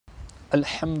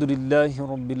Alhamdulillahi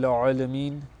Rabbil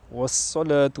Alameen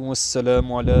Wassalatu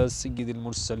wassalamu ala Sayyidil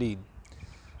Mursaleen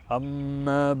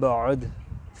Amma ba'd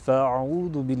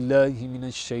Fa'a'udhu billahi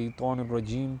minash shaitanir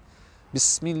rajeem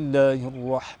Bismillahir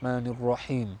Rahmanir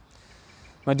Rahim.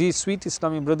 My dear sweet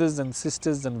Islamic brothers and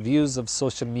sisters and viewers of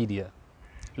social media,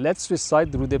 let's recite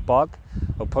Durud Pak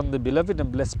upon the beloved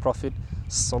and blessed Prophet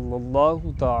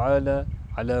Sallallahu Ta'ala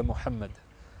ala Muhammad.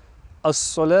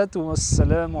 As-salatu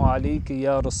was-salamu alayka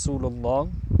ya Rasulullah.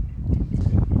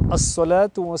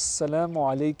 As-salatu was-salamu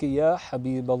alayka ya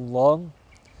Habiballah.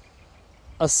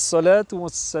 As-salatu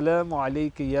was-salamu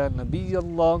alayka ya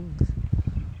Nabiyallah.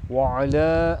 Wa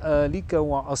ala alika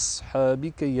wa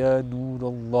ashabika ya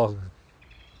Nurallah.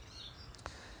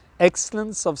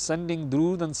 Excellence of sending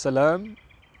Durood and Salam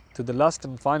to the last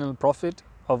and final Prophet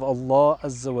of Allah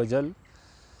Azza wa Jal.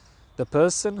 The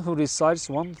person who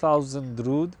recites 1000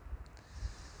 Durood,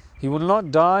 he will not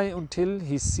die until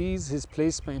he sees his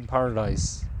placement in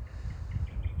paradise.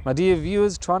 My dear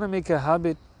viewers, try to make a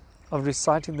habit of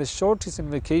reciting the shortest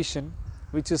invocation,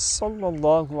 which is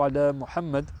Sallallahu ala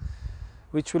Muhammad,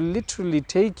 which will literally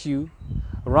take you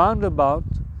around about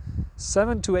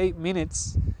 7 to 8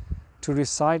 minutes to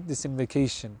recite this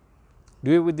invocation.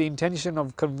 Do it with the intention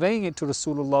of conveying it to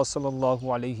Rasulullah Sallallahu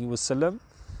Alaihi Wasallam,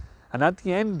 and at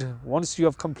the end, once you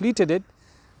have completed it,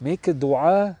 make a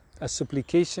dua, a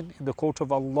supplication in the court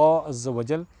of Allah Azza wa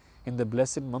Jal in the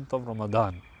blessed month of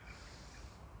Ramadan.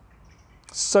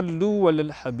 Sallu ala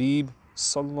al-Habib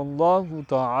Sallallahu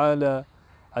Ta'ala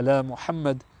ala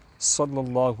Muhammad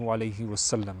Sallallahu Alaihi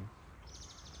Wasallam.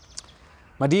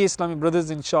 My dear Islamic brothers,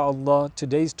 inshaAllah,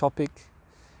 today's topic,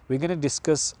 we're going to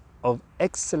discuss of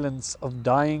excellence of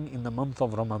dying in the month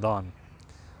of Ramadan.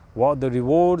 What are the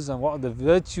rewards and what are the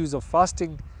virtues of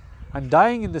fasting and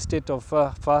dying in the state of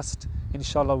fast?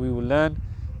 Inshallah, we will learn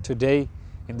today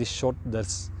in this short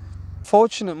dars.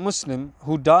 Fortunate Muslim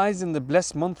who dies in the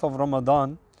blessed month of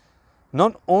Ramadan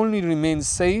not only remains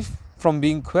safe from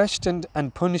being questioned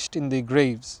and punished in their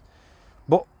graves,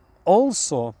 but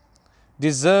also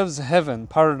deserves heaven,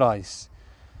 paradise.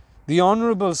 The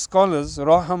honorable scholars,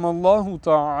 Rahamallahu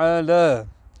Ta'ala,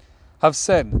 have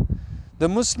said, the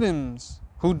Muslims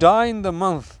who die in the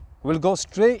month will go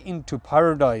straight into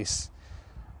paradise,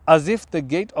 as if the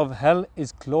gate of hell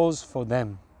is closed for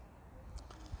them.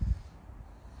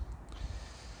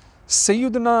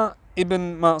 Sayyidina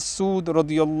Ibn Mas'ud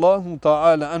radiyallahu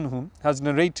ta'ala anhu has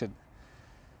narrated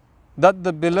that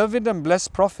the beloved and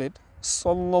blessed Prophet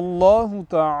Sallallahu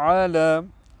Ta'ala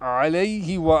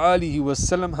alayhi wa alihi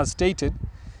wasallam has stated,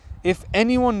 if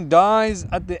anyone dies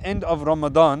at the end of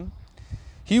Ramadan,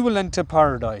 he will enter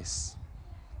paradise.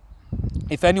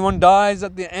 If anyone dies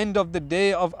at the end of the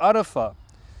day of Arafah,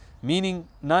 meaning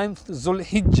 9th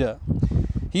Zulhijjah,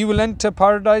 he will enter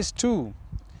paradise too.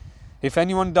 If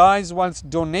anyone dies whilst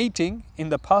donating in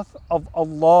the path of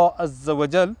Allah Azza wa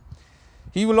Jal,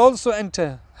 he will also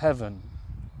enter heaven.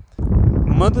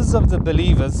 Mothers of the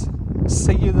believers,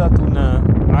 Sayyidatuna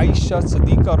Aisha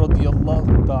Siddiqa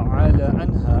radiyallahu ta'ala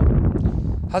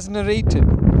anha has narrated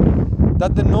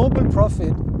that the noble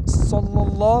Prophet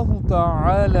Sallallahu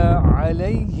Ta'ala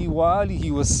alayhi wa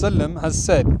alihi wasallam has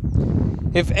said,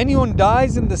 if anyone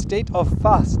dies in the state of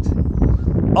fast,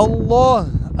 Allah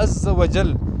Azza wa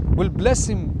Jal will bless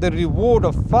him the reward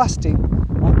of fasting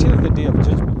until the day of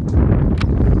judgment.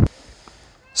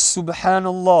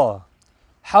 Subhanallah,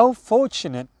 how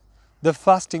fortunate the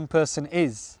fasting person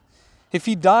is. If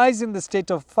he dies in the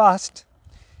state of fast,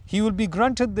 he will be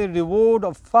granted the reward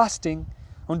of fasting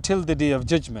until the day of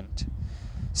judgment.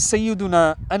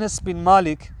 Sayyiduna Anas bin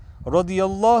Malik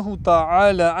radiyallahu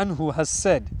ta'ala anhu has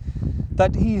said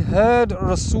that he heard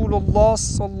Rasulullah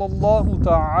sallallahu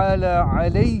ta'ala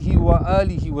alayhi wa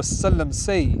alihi wasallam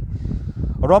say,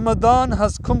 Ramadan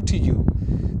has come to you,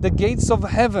 the gates of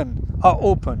heaven are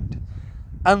opened,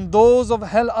 and those of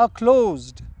hell are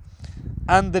closed,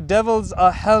 and the devils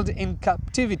are held in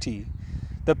captivity.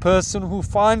 The person who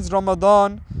finds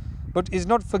Ramadan but is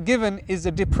not forgiven is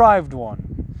a deprived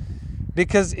one,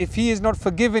 because if he is not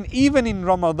forgiven even in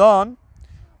Ramadan,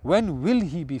 when will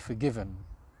he be forgiven?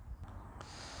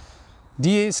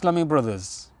 Dear Islamic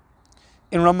brothers,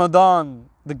 in Ramadan,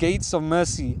 the gates of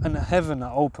mercy and heaven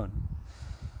are open.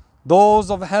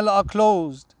 Those of hell are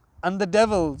closed and the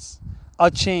devils are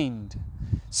chained.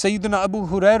 Sayyidina Abu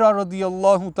Huraira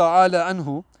radiyallahu ta'ala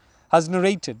anhu has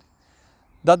narrated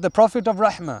that the Prophet of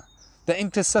Rahmah, the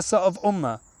intercessor of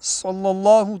Ummah,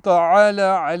 Sallallahu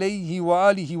Ta'ala alayhi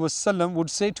wa alihi wasallam, would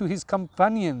say to his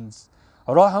companions,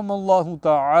 Rahamallahu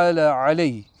Ta'ala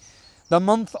alayhi, the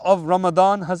month of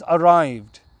Ramadan has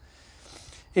arrived.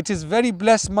 It is very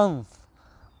blessed month.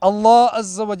 Allah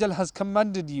Azza wa Jal has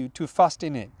commanded you to fast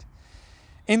in it.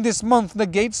 In this month the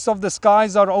gates of the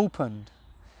skies are opened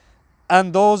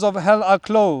and those of hell are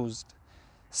closed.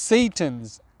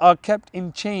 Satans are kept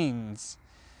in chains.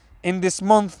 In this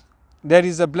month there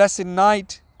is a blessed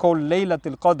night called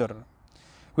Laylatul Qadr,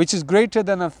 which is greater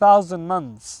than 1,000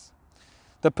 months.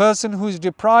 The person who is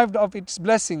deprived of its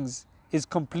blessings is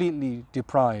completely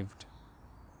deprived.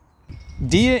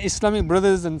 Dear Islamic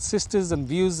brothers and sisters and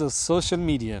viewers of social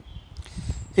media,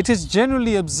 it is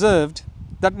generally observed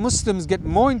that Muslims get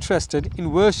more interested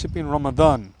in worship in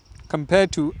Ramadan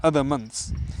compared to other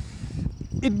months.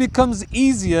 It becomes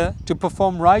easier to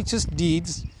perform righteous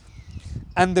deeds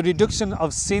and the reduction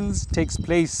of sins takes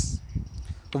place,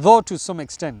 though to some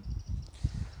extent.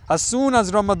 As soon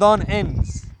as Ramadan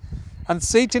ends and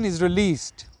Satan is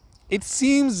released, it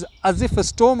seems as if a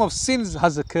storm of sins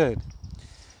has occurred.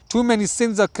 Too many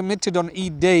sins are committed on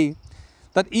Eid day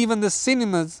that even the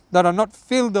cinemas that are not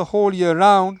filled the whole year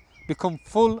round become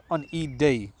full on Eid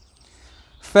day.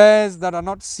 Fairs that are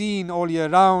not seen all year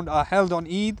round are held on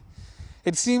Eid.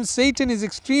 It seems Satan is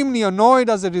extremely annoyed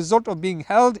as a result of being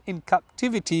held in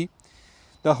captivity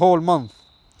the whole month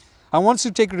and wants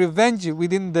to take revenge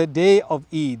within the day of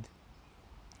Eid.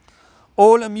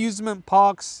 All amusement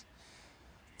parks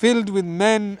filled with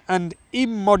men and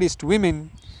immodest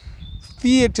women.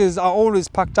 Theatres are always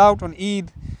packed out on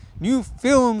Eid. New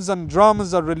films and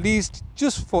dramas are released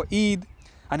just for Eid,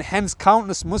 and hence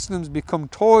countless Muslims become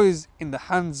toys in the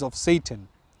hands of Satan.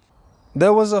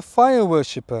 There was a fire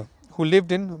worshipper who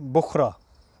lived in Bukhara.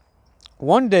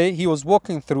 One day he was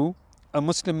walking through a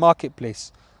Muslim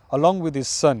marketplace along with his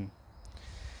son.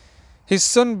 His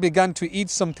son began to eat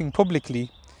something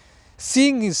publicly.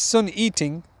 Seeing his son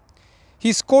eating,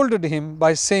 he scolded him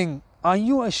by saying, "Are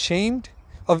you ashamed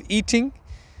of eating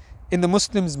in the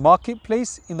Muslims'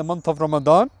 marketplace in the month of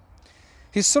Ramadan?"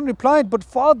 His son replied, "But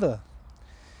father,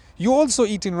 you also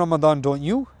eat in Ramadan, don't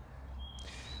you?"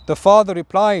 The father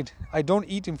replied, "I don't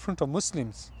eat in front of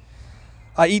Muslims.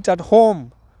 I eat at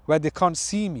home where they can't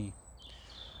see me.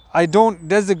 I don't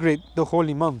desecrate the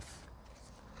holy month."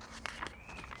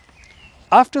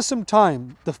 After some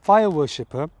time, the fire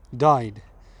worshipper died.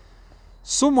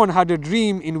 Someone had a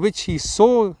dream in which he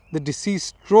saw the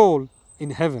deceased stroll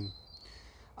in heaven.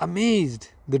 Amazed,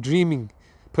 the dreaming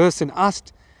person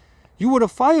asked, "You were a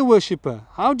fire worshipper.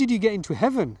 How did you get into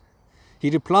heaven?" He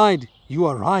replied, "You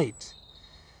are right.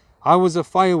 I was a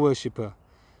fire worshipper,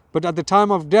 but at the time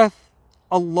of death,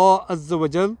 Allah Azza wa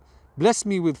Jal blessed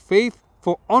me with faith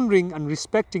for honoring and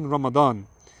respecting Ramadan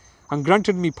and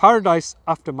granted me paradise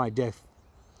after my death.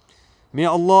 May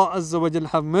Allah Azza wa Jal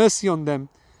have mercy on them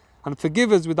and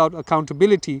forgive us without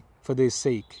accountability for their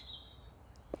sake."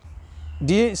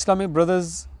 Dear Islamic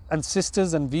brothers and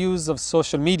sisters and viewers of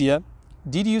social media,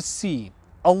 did you see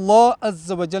Allah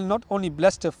Azza wa Jal not only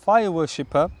blessed a fire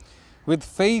worshipper with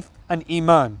faith and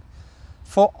iman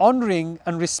for honoring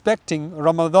and respecting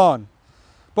Ramadan,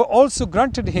 but also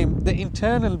granted him the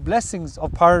eternal blessings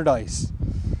of paradise.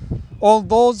 All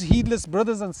those heedless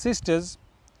brothers and sisters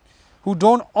who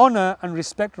don't honor and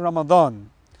respect Ramadan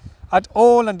at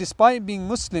all and despite being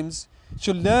Muslims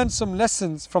should learn some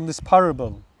lessons from this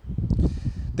parable.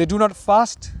 They do not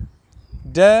fast,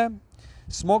 dare,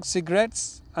 smoke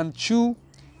cigarettes and chew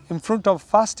in front of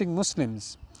fasting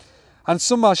Muslims, and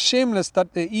some are shameless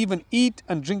that they even eat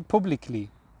and drink publicly.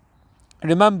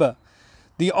 Remember,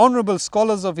 the honorable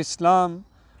scholars of Islam,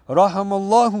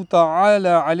 Rahamallahu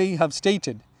ta'ala alayhi, have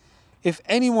stated, if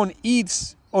anyone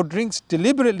eats or drinks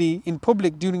deliberately in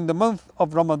public during the month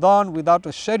of Ramadan without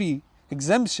a Shari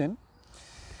exemption,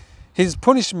 his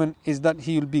punishment is that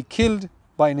he will be killed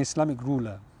by an Islamic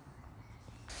ruler.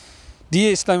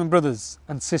 Dear Islamic brothers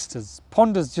and sisters,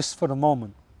 ponder just for a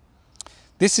moment.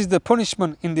 This is the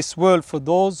punishment in this world for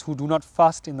those who do not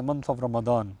fast in the month of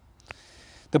Ramadan.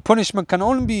 The punishment can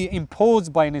only be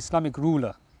imposed by an Islamic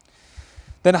ruler.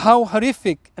 Then how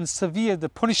horrific and severe the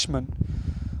punishment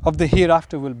of the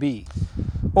hereafter will be.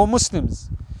 O Muslims,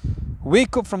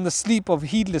 wake up from the sleep of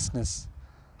heedlessness.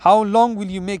 How long will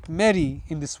you make merry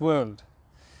in this world?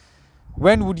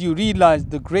 When would you realize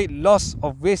the great loss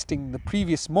of wasting the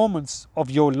previous moments of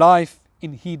your life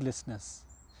in heedlessness?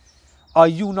 Are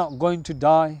you not going to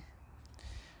die?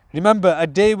 Remember, a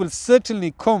day will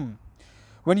certainly come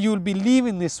when you will be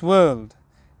leaving this world.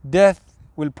 Death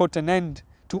will put an end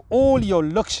to all your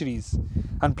luxuries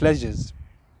and pleasures.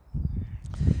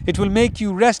 It will make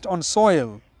you rest on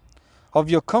soil of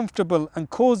your comfortable and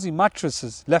cozy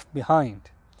mattresses left behind.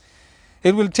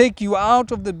 It will take you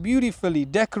out of the beautifully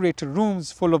decorated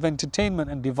rooms full of entertainment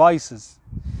and devices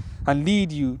and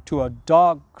lead you to a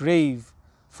dark grave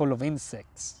full of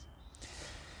insects.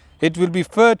 it will be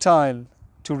fertile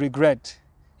to regret.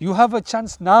 You have a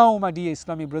chance now, my dear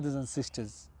Islamic brothers and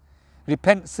sisters.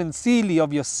 Repent sincerely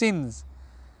of your sins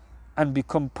and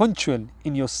become punctual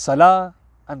in your salah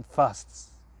and fasts.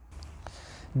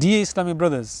 Dear Islamic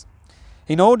brothers,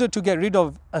 in order to get rid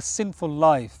of a sinful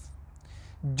life,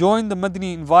 join the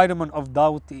Madani environment of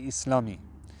Dawateislami,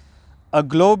 a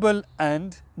global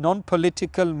and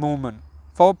non-political movement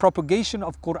for propagation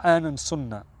of Quran and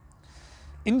Sunnah.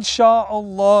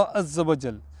 Insha'Allah Azza wa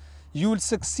Jal, you will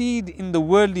succeed in the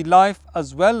worldly life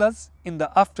as well as in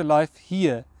the afterlife.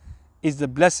 Here is the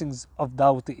blessings of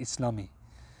Dawateislami.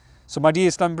 So my dear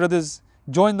Islamic brothers,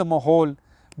 join the mahal,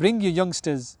 bring your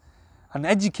youngsters and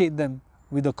educate them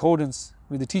with accordance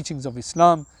with the teachings of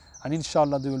Islam, and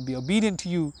inshallah they will be obedient to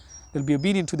you, they'll be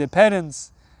obedient to their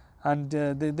parents, and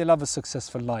they'll have a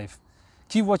successful life.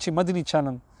 Keep watching Madani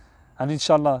channel, and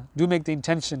inshallah do make the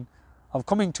intention of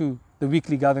coming to the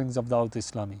weekly gatherings of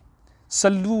Dawateislami.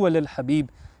 Sallu ala al-Habib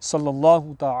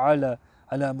sallallahu ta'ala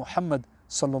ala Muhammad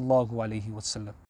sallallahu alayhi wa sallam.